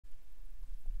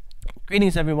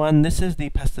Greetings everyone, this is the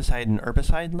pesticide and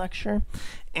herbicide lecture,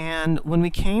 and when we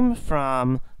came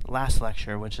from the last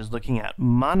lecture, which is looking at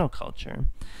monoculture,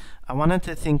 I wanted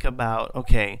to think about,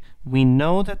 okay, we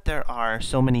know that there are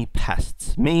so many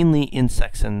pests, mainly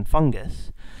insects and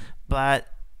fungus, but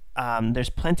there's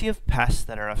plenty of pests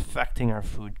that are affecting our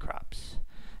food crops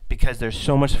because there's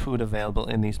so much food available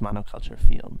in these monoculture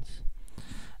fields.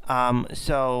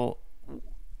 So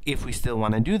if we still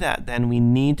want to do that, then we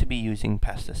need to be using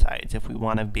pesticides if we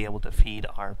want to be able to feed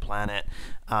our planet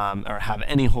or have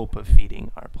any hope of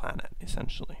feeding our planet,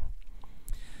 essentially.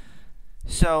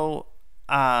 So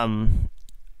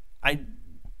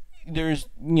there's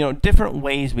different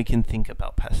ways we can think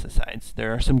about pesticides.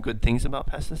 There are some good things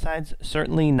about pesticides.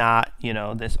 Certainly not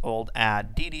this old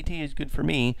ad, DDT is good for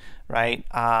me, right?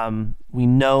 We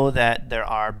know that there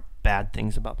are bad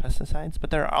things about pesticides,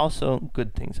 but there are also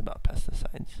good things about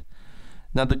pesticides.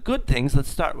 Now the good things, let's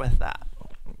start with that.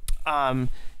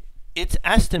 It's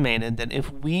estimated that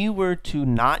if we were to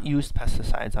not use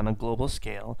pesticides on a global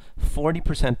scale,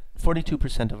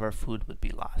 42% of our food would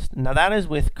be lost. Now that is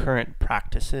with current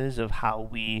practices of how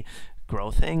we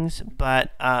grow things, but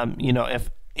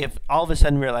if all of a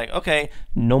sudden we're like, okay,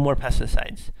 no more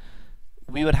pesticides,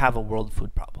 we would have a world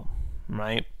food problem,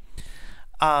 right?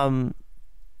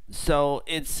 So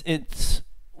it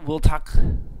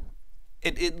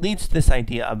leads to this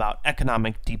idea about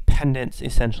economic dependence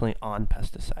essentially on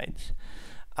pesticides.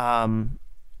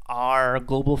 Our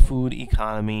global food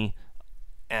economy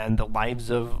and the lives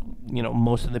of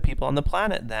most of the people on the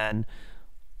planet then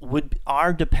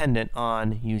are dependent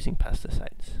on using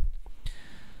pesticides.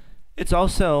 It's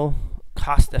also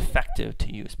cost effective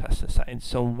to use pesticides.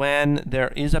 So when there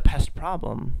is a pest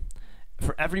problem,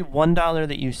 for every $1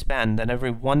 that you spend, then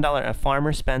every $1 a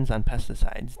farmer spends on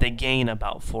pesticides, they gain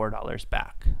about $4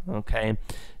 back, okay?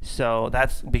 So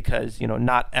that's because,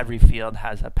 not every field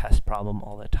has a pest problem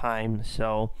all the time.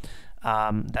 So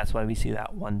that's why we see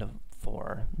that 1 to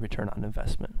 4 return on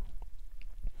investment.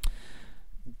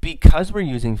 Because we're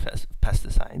using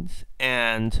pesticides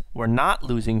and we're not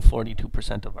losing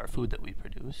 42% of our food that we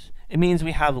produce, it means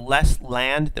we have less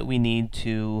land that we need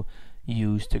to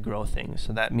use to grow things.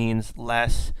 So that means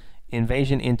less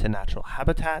invasion into natural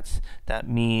habitats. That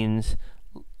means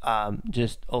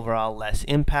just overall less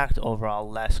impact, overall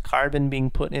less carbon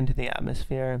being put into the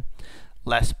atmosphere.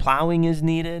 Less plowing is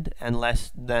needed and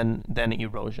less than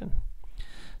erosion.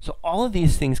 So all of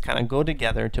these things kind of go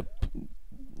together to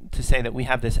say that we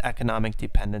have this economic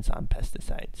dependence on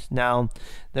pesticides. Now,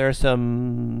 there are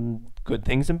some good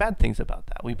things and bad things about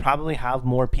that. We probably have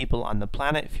more people on the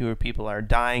planet. Fewer people are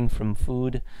dying from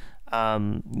food,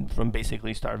 from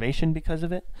basically starvation because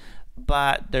of it.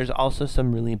 But there's also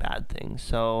some really bad things.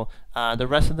 So the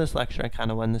rest of this lecture, I kind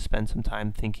of wanted to spend some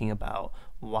time thinking about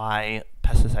why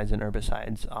pesticides and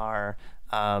herbicides are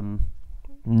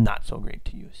not so great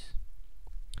to use.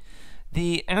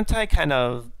 The kind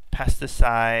of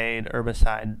pesticide,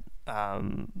 herbicide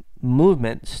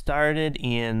movement started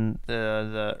in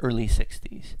the early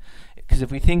 60s. Because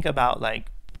if we think about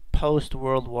like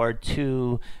post-World War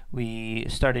II, we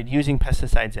started using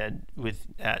pesticides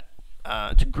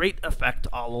to great effect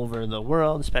all over the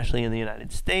world, especially in the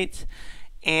United States.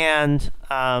 And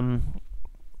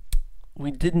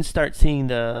we didn't start seeing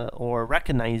or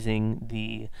recognizing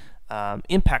the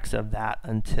impacts of that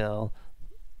until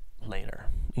later,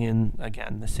 in,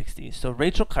 again, the 60s. So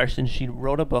Rachel Carson, she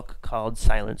wrote a book called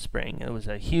Silent Spring. It was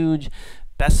a huge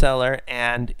bestseller,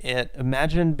 and it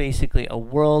imagined basically a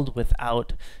world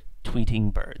without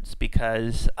tweeting birds,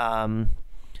 because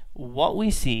what we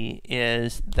see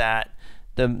is that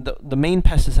the main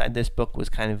pesticide this book was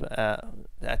kind of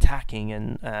attacking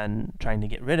and trying to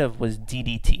get rid of was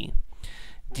DDT.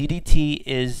 DDT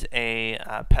is a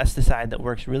pesticide that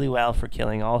works really well for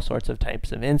killing all sorts of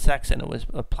types of insects, and it was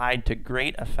applied to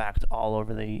great effect all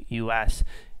over the US,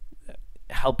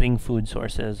 helping food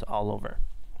sources all over.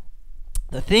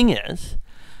 The thing is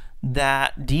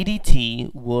that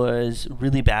DDT was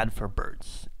really bad for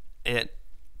birds.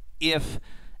 If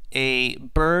a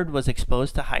bird was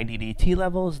exposed to high DDT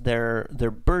levels,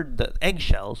 the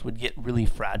eggshells would get really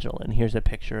fragile. And here's a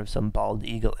picture of some bald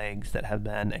eagle eggs that have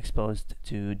been exposed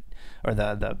to, or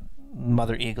the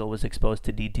mother eagle was exposed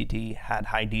to DDT, had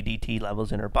high DDT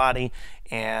levels in her body,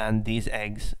 and these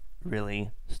eggs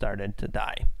really started to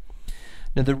die.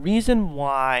 Now the reason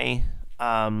why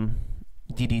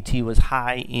DDT was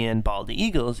high in bald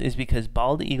eagles is because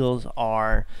bald eagles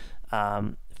are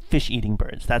fish-eating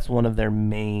birds. That's one of their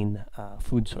main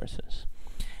food sources.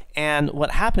 And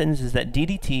what happens is that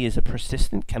DDT is a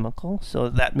persistent chemical, so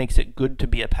that makes it good to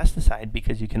be a pesticide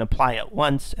because you can apply it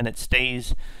once and it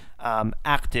stays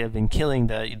active in killing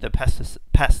the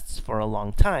pests for a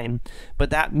long time. But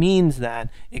that means that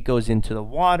it goes into the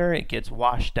water, it gets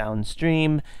washed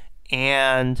downstream,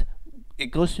 and it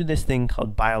goes through this thing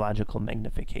called biological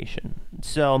magnification.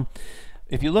 So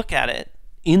if you look at it,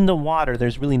 in the water,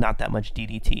 there's really not that much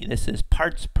DDT. This is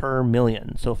parts per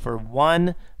million. So for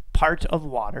one part of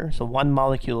water, so one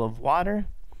molecule of water,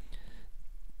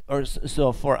 or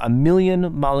so for a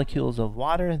million molecules of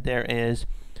water, there is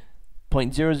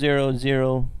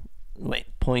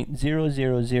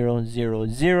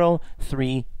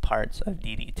 0.00003 parts of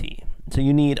DDT. So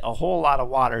you need a whole lot of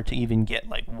water to even get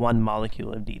like one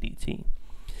molecule of DDT.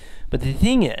 But the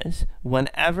thing is,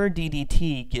 whenever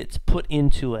DDT gets put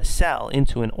into a cell,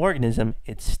 into an organism,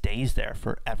 it stays there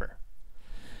forever.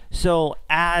 So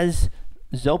as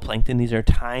zooplankton, these are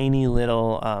tiny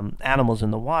little animals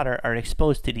in the water, are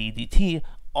exposed to DDT,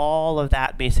 all of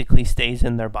that basically stays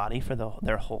in their body for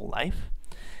their whole life.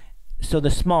 So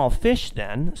the small fish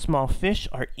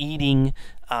are eating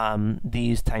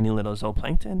these tiny little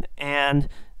zooplankton, and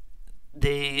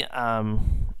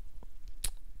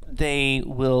they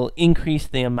will increase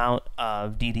the amount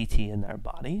of DDT in their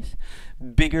bodies.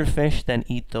 Bigger fish then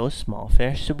eat those small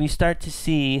fish. So we start to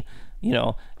see,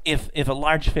 if a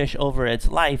large fish over its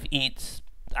life eats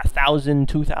 1,000,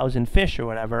 2,000 fish or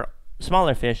whatever,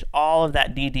 smaller fish, all of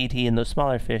that DDT in those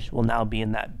smaller fish will now be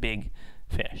in that big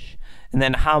fish. And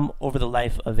then how over the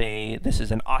life of this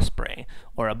is an osprey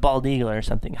or a bald eagle or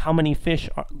something, how many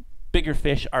bigger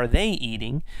fish are they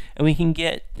eating? And we can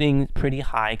get things pretty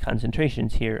high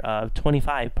concentrations here of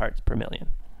 25 parts per million.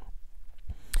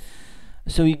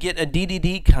 So you get a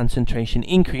DDT concentration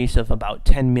increase of about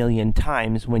 10 million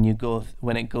times when it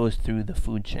goes through the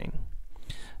food chain.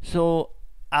 So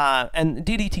and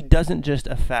DDT doesn't just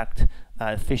affect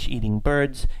fish-eating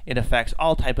birds; it affects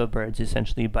all type of birds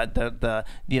essentially. But the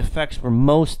effects were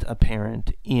most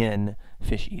apparent in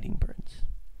fish-eating birds.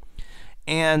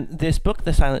 And this book,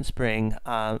 The Silent Spring,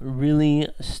 really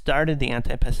started the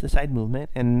anti-pesticide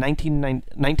movement. In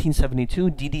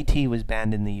 1972, DDT was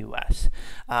banned in the U.S.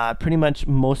 Pretty much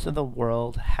most of the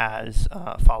world has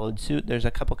followed suit. There's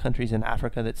a couple countries in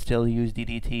Africa that still use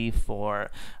DDT for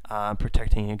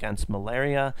protecting against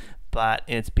malaria, but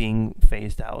it's being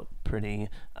phased out pretty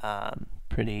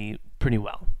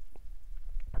well.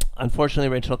 Unfortunately,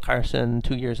 Rachel Carson,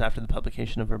 2 years after the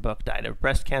publication of her book, died of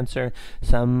breast cancer.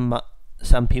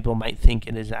 Some people might think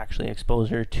it is actually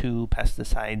exposure to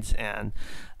pesticides and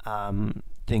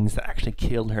things that actually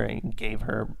killed her and gave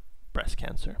her breast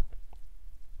cancer.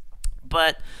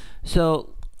 But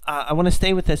so I want to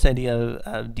stay with this idea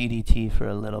of DDT for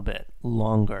a little bit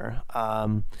longer.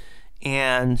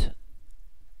 And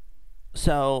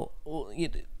so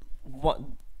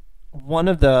one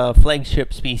of the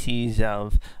flagship species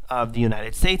of the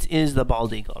United States is the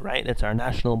bald eagle, right? It's our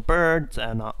national bird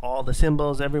and all the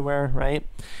symbols everywhere, right?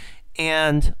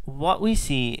 And what we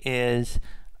see is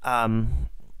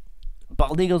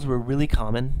bald eagles were really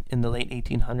common in the late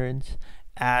 1800s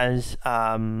as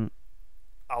a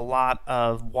lot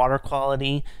of water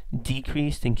quality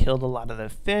decreased and killed a lot of the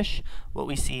fish. What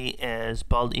we see is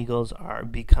bald eagles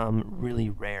become really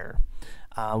rare.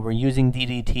 We're using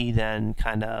DDT then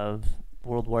kind of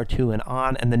World War II and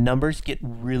on, and the numbers get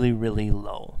really, really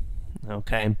low.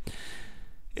 Okay,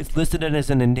 it's listed as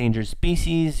an endangered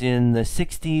species. In the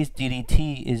 60s,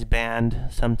 DDT is banned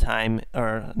sometime,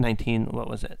 or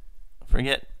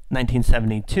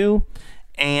 1972.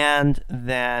 And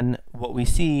then what we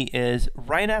see is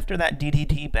right after that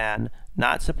DDT ban,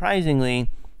 not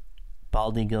surprisingly,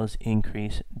 bald eagles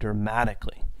increase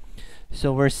dramatically.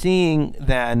 So we're seeing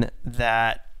then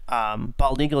that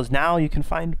bald eagles now you can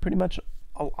find pretty much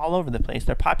all over the place.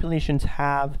 Their populations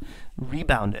have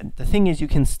rebounded. The thing is, you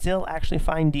can still actually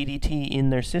find DDT in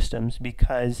their systems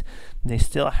because they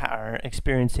still are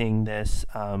experiencing this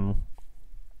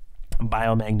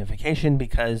biomagnification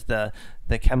because the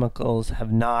chemicals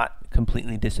have not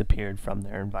completely disappeared from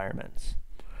their environments.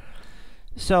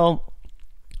 So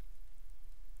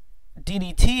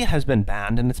DDT has been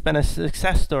banned, and it's been a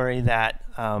success story that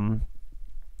kind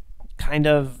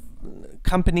of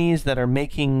companies that are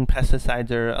making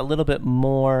pesticides are a little bit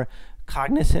more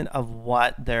cognizant of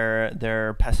what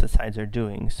their pesticides are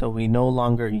doing. So we no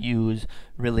longer use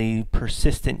really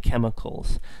persistent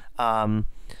chemicals.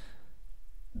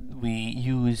 We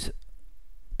use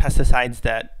pesticides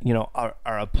that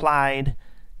are applied,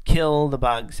 kill the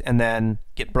bugs, and then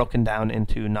get broken down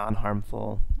into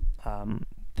non-harmful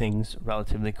things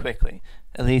relatively quickly.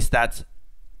 At least that's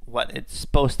what it's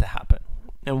supposed to happen.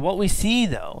 And what we see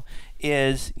though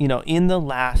is, in the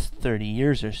last 30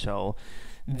 years or so,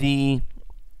 the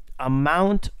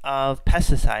amount of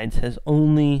pesticides has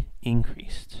only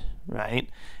increased, right?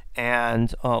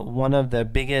 And one of the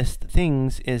biggest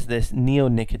things is this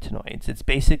neonicotinoids. It's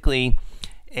basically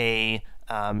a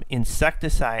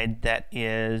insecticide that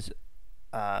is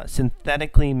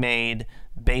synthetically made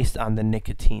based on the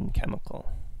nicotine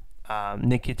chemical.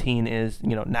 Nicotine is,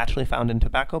 naturally found in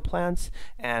tobacco plants,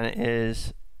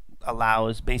 and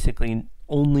allows basically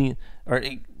only, or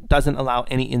it doesn't allow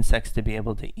any insects to be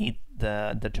able to eat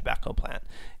the tobacco plant.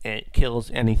 It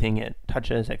kills anything it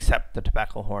touches except the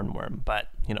tobacco hornworm, but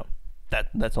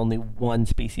that's only one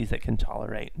species that can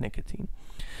tolerate nicotine.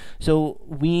 So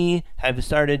we have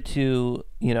started to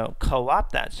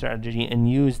co-opt that strategy and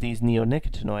use these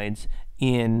neonicotinoids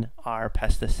in our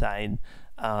pesticide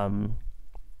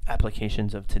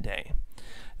applications of today.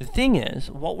 The thing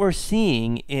is, what we're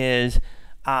seeing is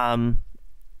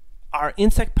our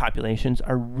insect populations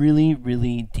are really,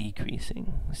 really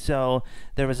decreasing. So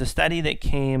there was a study that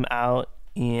came out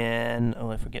in,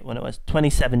 I forget when it was,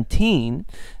 2017,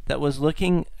 that was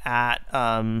looking at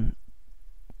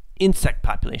insect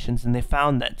populations, and they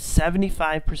found that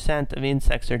 75% of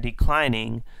insects are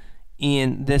declining.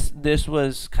 In this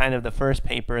was kind of the first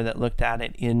paper that looked at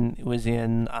it. It was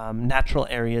in natural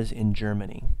areas in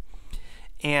Germany,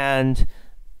 and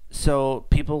so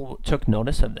people took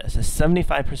notice of this. A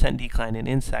 75% decline in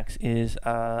insects is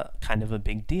kind of a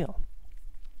big deal.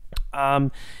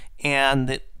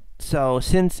 So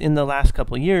since in the last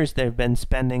couple of years, they've been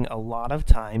spending a lot of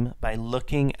time by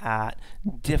looking at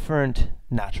different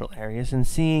natural areas and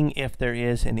seeing if there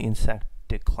is an insect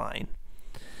decline.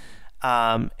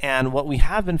 And what we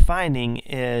have been finding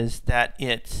is that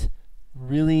it's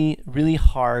really, really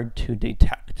hard to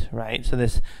detect, right? So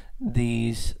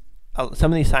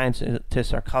some of these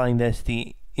scientists are calling this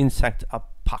the insect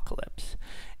apocalypse.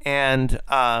 And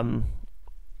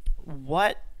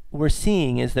what we're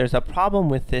seeing is there's a problem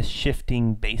with this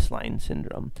shifting baseline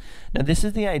syndrome. Now, this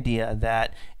is the idea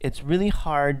that it's really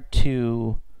hard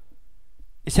to,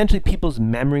 essentially people's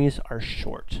memories are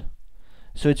short.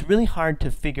 So it's really hard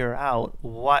to figure out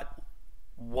what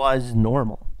was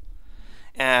normal.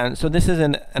 And so this is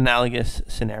an analogous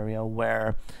scenario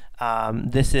where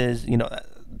this is,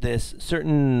 this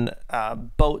certain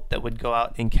boat that would go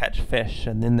out and catch fish.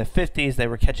 And in the 50s, they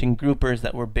were catching groupers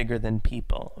that were bigger than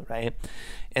people, right?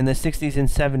 In the 60s and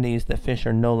 70s, the fish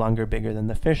are no longer bigger than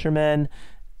the fishermen.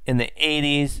 In the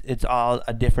 80s, it's all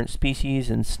a different species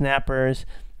and snappers.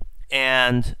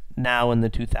 And now in the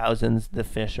 2000s, the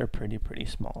fish are pretty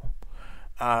small.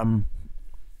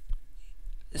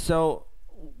 So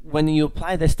when you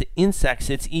apply this to insects,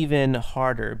 it's even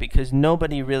harder because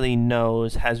nobody really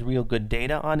has real good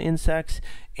data on insects,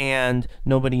 and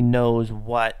nobody knows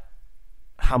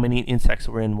how many insects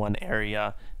were in one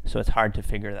area, so it's hard to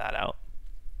figure that out.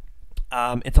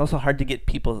 It's also hard to get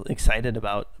people excited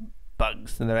about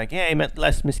bugs, and they're like, "Yeah, I meant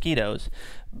less mosquitoes,"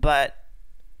 but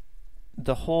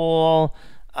the whole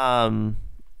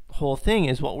thing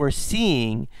is what we're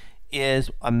seeing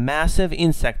is a massive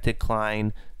insect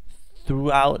decline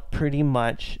throughout pretty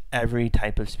much every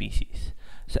type of species.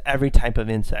 So every type of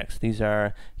insects. These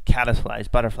are caddisflies,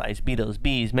 butterflies, beetles,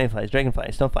 bees, mayflies,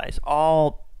 dragonflies, stoneflies,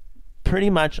 all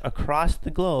pretty much across the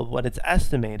globe. What it's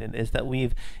estimated is that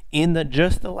we've, in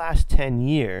just the last 10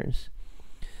 years,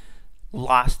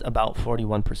 lost about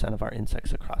 41% of our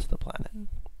insects across the planet.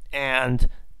 And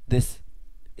this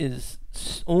is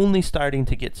only starting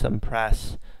to get some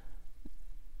press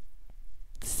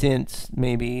since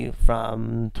maybe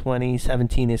from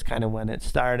 2017 is kind of when it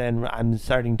started. I'm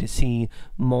starting to see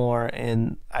more,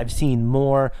 and I've seen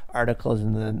more articles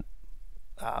in the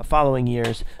following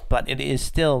years, but it is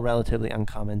still relatively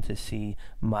uncommon to see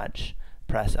much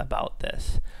press about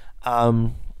this.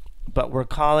 But we're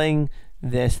calling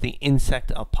this the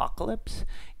insect apocalypse,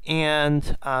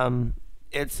 and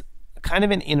it's kind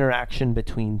of an interaction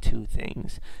between two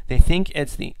things. They think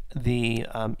it's the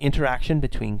interaction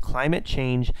between climate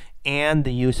change and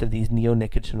the use of these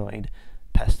neonicotinoid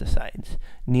pesticides.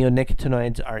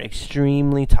 Neonicotinoids are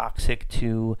extremely toxic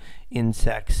to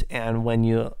insects, and when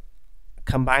you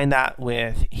combine that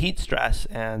with heat stress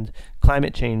and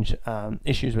climate change,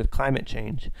 issues with climate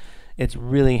change, it's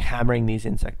really hammering these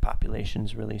insect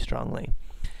populations really strongly.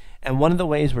 And one of the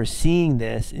ways we're seeing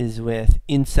this is with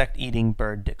insect-eating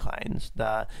bird declines.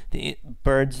 The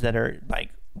birds that are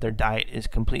their diet is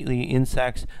completely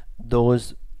insects,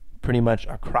 those pretty much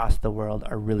across the world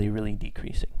are really, really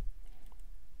decreasing.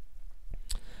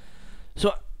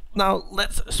 So now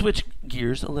let's switch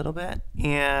gears a little bit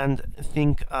and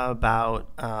think about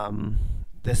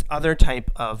this other type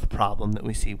of problem that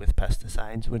we see with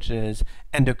pesticides, which is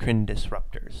endocrine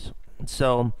disruptors.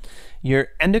 So your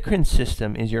endocrine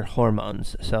system is your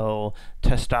hormones, so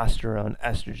testosterone,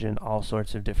 estrogen, all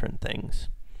sorts of different things.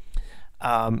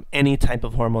 Any type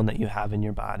of hormone that you have in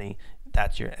your body,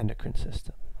 that's your endocrine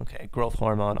system. Okay, growth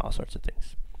hormone, all sorts of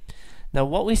things. Now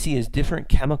what we see is different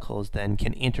chemicals then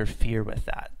can interfere with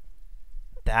that.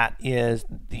 That is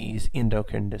these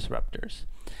endocrine disruptors.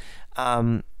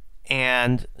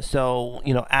 And so,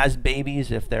 as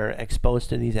babies, if they're exposed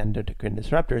to these endocrine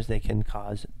disruptors, they can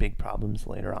cause big problems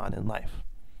later on in life.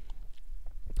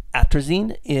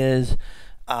 Atrazine is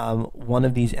one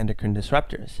of these endocrine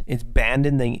disruptors. It's banned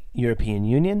in the European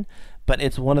Union, but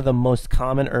it's one of the most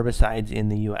common herbicides in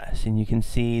the US. And you can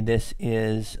see this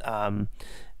is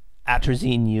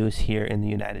atrazine use here in the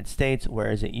United States.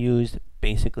 Where is it used?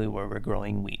 Basically where we're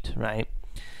growing wheat, right?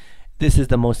 This is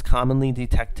the most commonly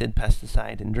detected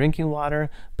pesticide in drinking water,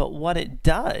 but what it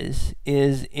does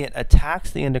is it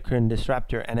attacks the endocrine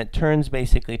disruptor and it turns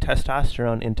basically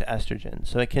testosterone into estrogen.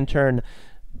 So it can turn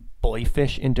boy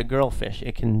fish into girl fish.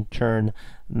 It can turn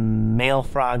male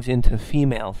frogs into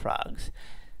female frogs.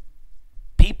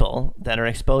 People that are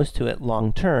exposed to it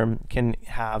long term can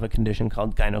have a condition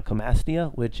called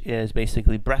gynecomastia, which is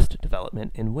basically breast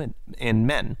development in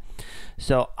men.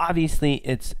 So obviously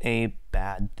it's a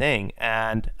bad thing,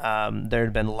 and there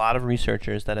have been a lot of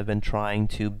researchers that have been trying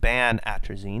to ban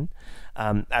atrazine.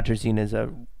 Atrazine is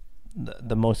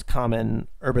the most common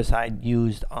herbicide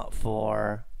used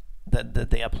for that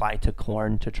they apply to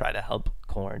corn to try to help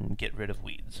corn get rid of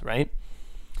weeds, right?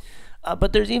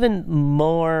 But there's even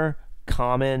more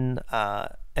common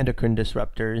endocrine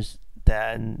disruptors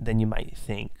than you might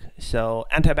think. So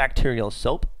antibacterial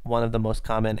soap, one of the most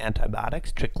common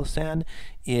antibiotics, triclosan,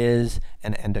 is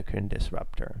an endocrine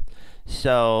disruptor.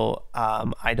 So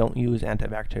I don't use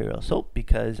antibacterial soap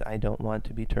because I don't want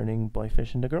to be turning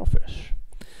boyfish into girlfish.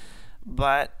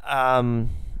 But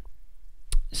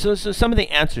so some of the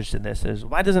answers to this is,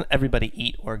 why doesn't everybody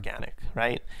eat organic,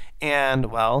 right?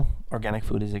 And well, organic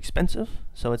food is expensive,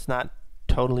 so it's not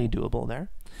totally doable there.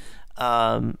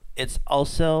 It's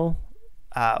also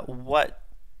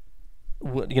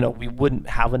we wouldn't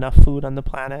have enough food on the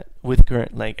planet with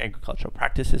current agricultural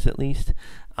practices, at least,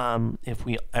 if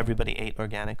everybody ate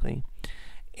organically.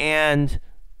 And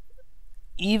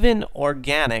even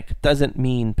organic doesn't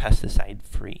mean pesticide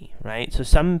free, right? So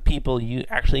some people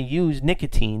actually use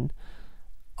nicotine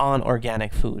on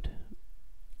organic food,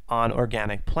 on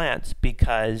organic plants,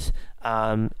 because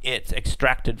it's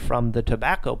extracted from the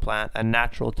tobacco plant, a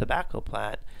natural tobacco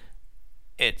plant.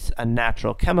 It's a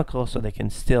natural chemical, so they can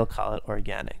still call it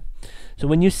organic. So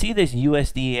when you see this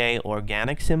USDA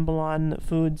organic symbol on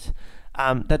foods,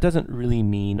 that doesn't really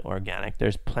mean organic.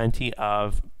 There's plenty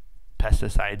of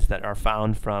pesticides that are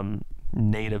found from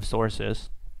native sources.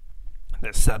 The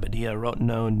Sabadia,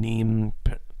 rotenone, neem,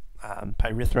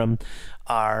 pyrethrum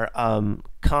are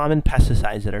common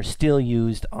pesticides that are still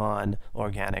used on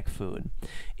organic food.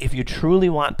 If you truly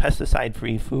want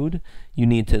pesticide-free food, you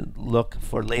need to look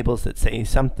for labels that say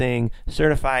something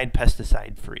certified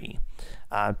pesticide-free,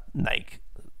 like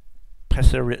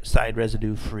pesticide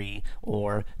residue free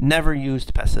or never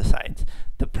used pesticides.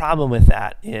 The problem with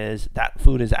that is that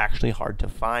food is actually hard to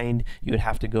find. You would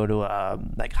have to go to a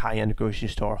high-end grocery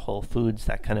store, Whole Foods,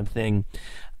 that kind of thing.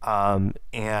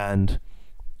 And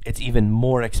it's even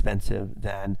more expensive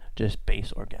than just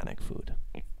base organic food.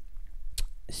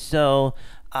 So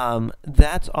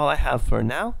that's all I have for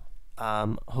now.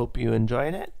 Hope you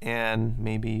enjoyed it, and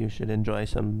maybe you should enjoy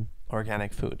some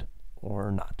organic food or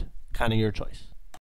not. Kind of your choice.